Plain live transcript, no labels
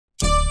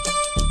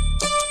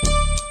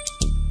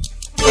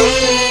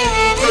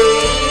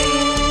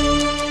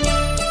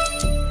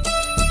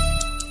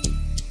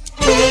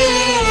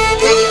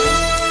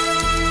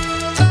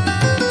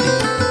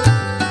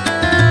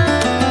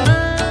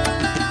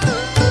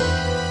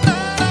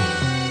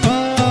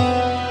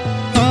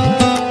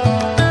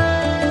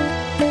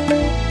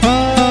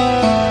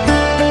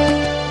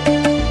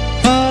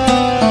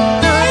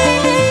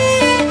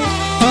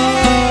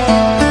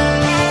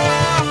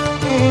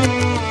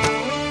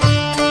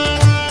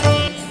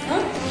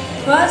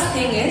first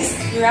thing is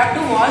you have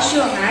to wash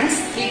your hands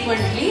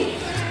frequently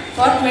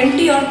for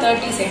 20 or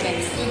 30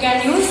 seconds. You can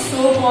use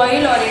soap,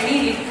 oil or any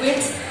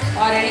liquids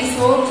or any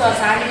soaps or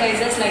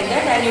sanitizers like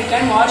that, and you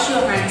can wash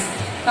your hands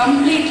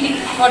completely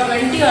for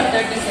 20 or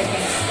 30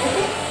 seconds.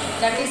 Okay,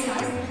 that is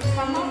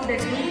some of the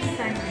do's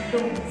and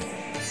don'ts.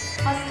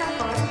 First of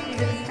all, we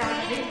will start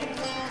with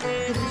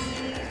do's.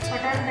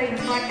 What are the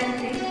important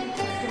things?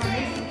 First one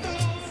is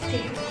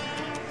stay.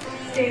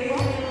 Stay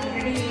home.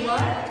 Already you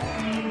are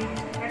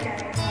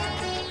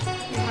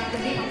you have to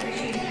be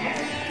appreciated.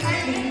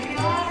 And if you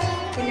are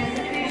in a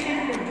situation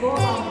to go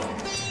out,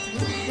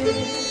 you should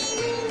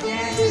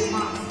wear a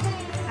mask.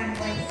 And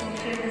by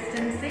social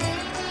distancing,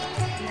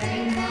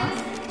 wearing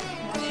mask,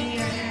 washing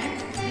your hands,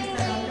 these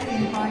are all the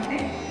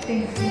important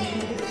things we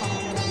should follow.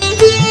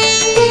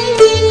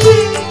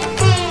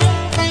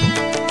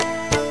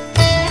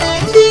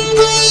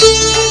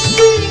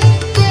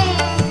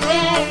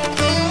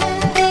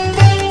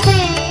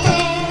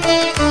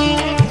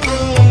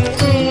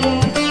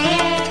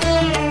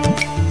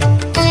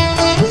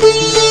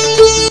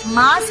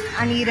 Mask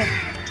அணியிறது,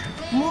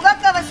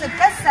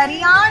 முகக்கவசத்தை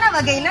சரியான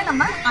வகையில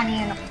நம்ம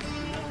அணியணும்.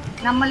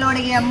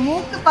 நம்மளுடைய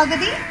மூக்கு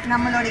பகுதி,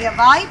 நம்மளுடைய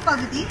வாய்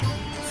பகுதி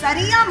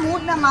சரியா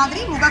மூடின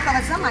மாதிரி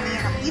முகக்கவசம்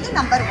அணியணும். இது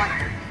நம்பர்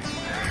 1.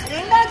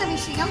 ரெண்டாவது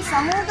விஷயம்,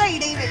 சமூக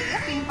இடைவெளியை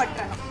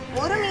பின்பற்றணும்.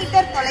 1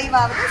 மீட்டர்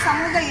தொலைவாவது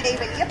சமூக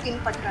இடைவெளியை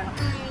பின்பற்றணும்.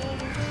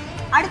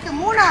 அடுத்து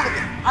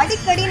 3வது,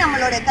 அடிக்கடி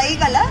நம்மளோட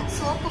கைகளை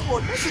சோப்பு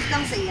போட்டு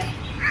சுத்தம் செய்யணும்.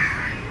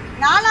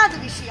 4வது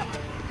விஷயம்,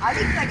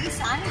 அடிக்கடி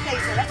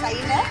சானிடைசரை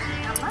கையில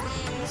நம்ம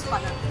யூஸ்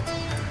பண்ணணும்.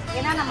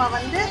 ஏன்னா நம்ம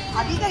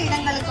அதிக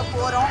இடங்களுக்கு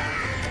போறோம்,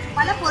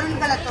 பல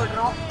பொருட்களை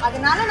தொடுறோம்.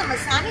 அதனால நம்ம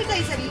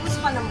சானிடைசர் யூஸ்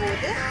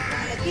பண்ணும்போது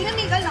அந்த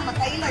கிருமிகள் நம்ம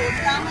கையில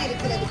ஒட்டாம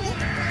இருக்கிறதுக்கு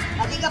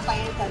அதிக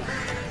பயன் தரும்.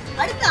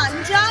 அடுத்து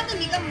 5வது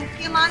மிக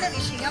முக்கியமான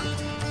விஷயம்,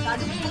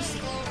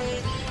 தடுப்பூசி.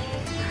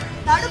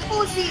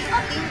 தடுப்பூசி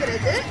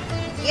அப்படிங்கிறது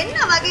என்ன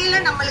வகையில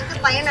நம்மளுக்கு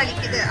பயன்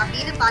அளிக்குது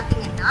அப்படின்னு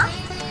பாத்தீங்கன்னா,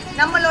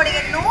 நம்மளுடைய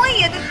நோய்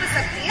எதிர்ப்பு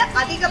சக்தியை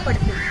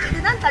அதிகப்படுத்தும்.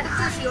 இதுதான்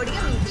தடுப்பூசியோடைய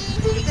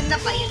மிகுந்த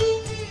பயன்.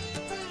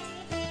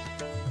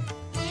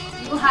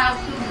 You have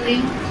to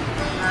bring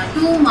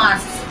 2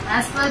 masks.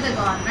 As per the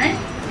government,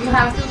 you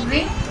have to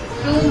bring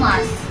 2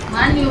 masks.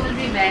 One you will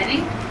be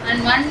wearing and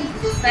one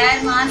spare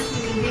mask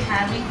you will be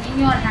having in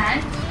your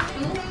hand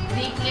to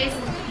replace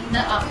in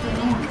the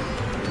afternoon.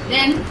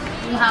 Then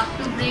you have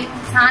to bring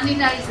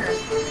sanitizer.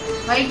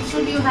 Why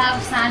should you have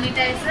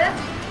sanitizer?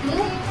 To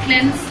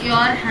cleanse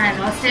your hand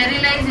or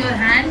sterilize your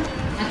hand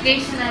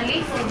occasionally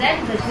so that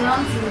the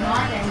germs do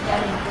not enter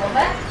into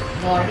our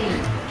body.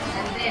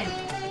 And then,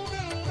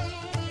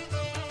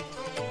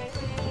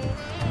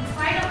 in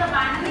spite of the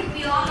pandemic,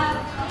 we all have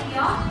come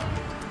here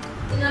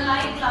in a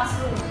live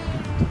classroom.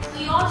 So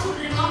you all should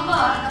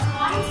remember the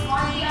points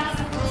what we are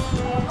supposed to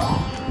follow,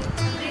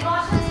 the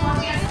precautions what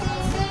we are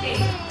supposed to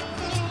take.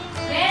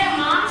 Wear a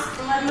mask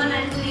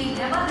permanently.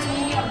 Never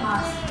remove your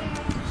mask.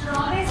 You should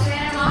always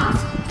wear a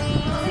mask.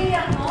 Closing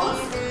your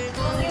nose,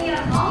 closing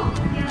your mouth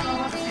and your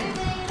nose chin.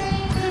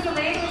 This is the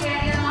way to wear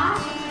your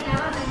mask. You should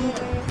never remove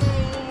it.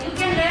 You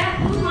can wear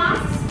 2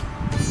 masks.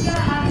 If you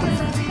are having a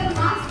surgical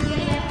mask, you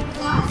can wear 2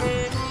 masks.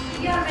 If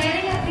you are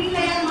wearing a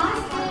 3-layer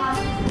mask, 1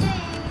 mask.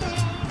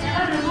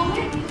 Never remove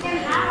it. You can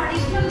have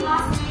additional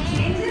masks.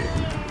 Change it.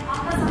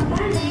 After some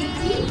time, you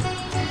feel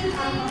it is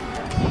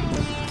uncomfortable.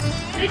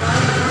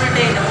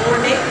 The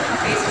whole day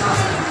face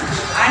mask.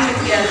 And if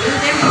you are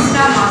using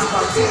extra mask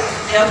also,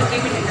 they have to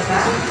keep it in the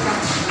bag.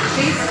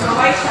 Please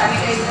avoid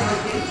sanitizing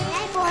everything.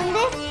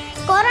 இப்போ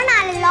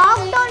கொரோனால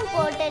lockdown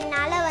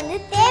போட்டதுனால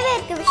தேவை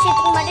இருக்க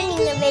விஷயத்துக்கு மட்டும்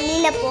நீங்க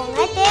வெளியில போங்க,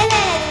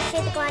 தேவையான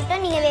விஷயத்துக்கு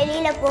மட்டும் நீங்க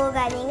வெளியில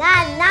போகாதீங்க.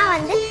 அதுதான்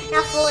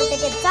நான் 4th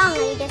டிப்ஸ்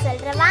உங்ககிட்ட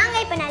சொல்றேன். வாங்க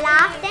இப்போ நான்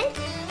லாஸ்ட் அண்ட்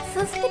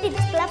 5th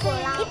டிப்ஸ்க்குள்ள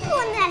போகலாம். இப்போ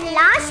நான்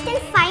லாஸ்ட்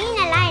அண்ட்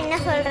ஃபைனலாக என்ன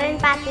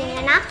சொல்கிறேன்னு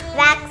பார்த்தீங்கன்னா,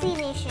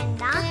 வேக்சினேஷன்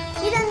தான்.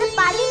 இது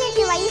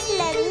 18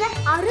 வயசுலேருந்து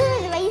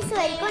 60 வயசு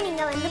வரைக்கும்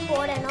நீங்கள்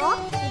போடணும்.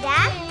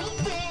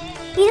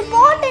 இது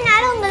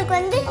போட்டனால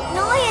உங்களுக்கு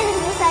நோய்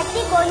எதிர்ப்பு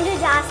சக்தி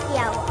கொஞ்சம்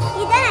ஜாஸ்தியாகும்.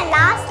 இதை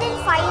நான்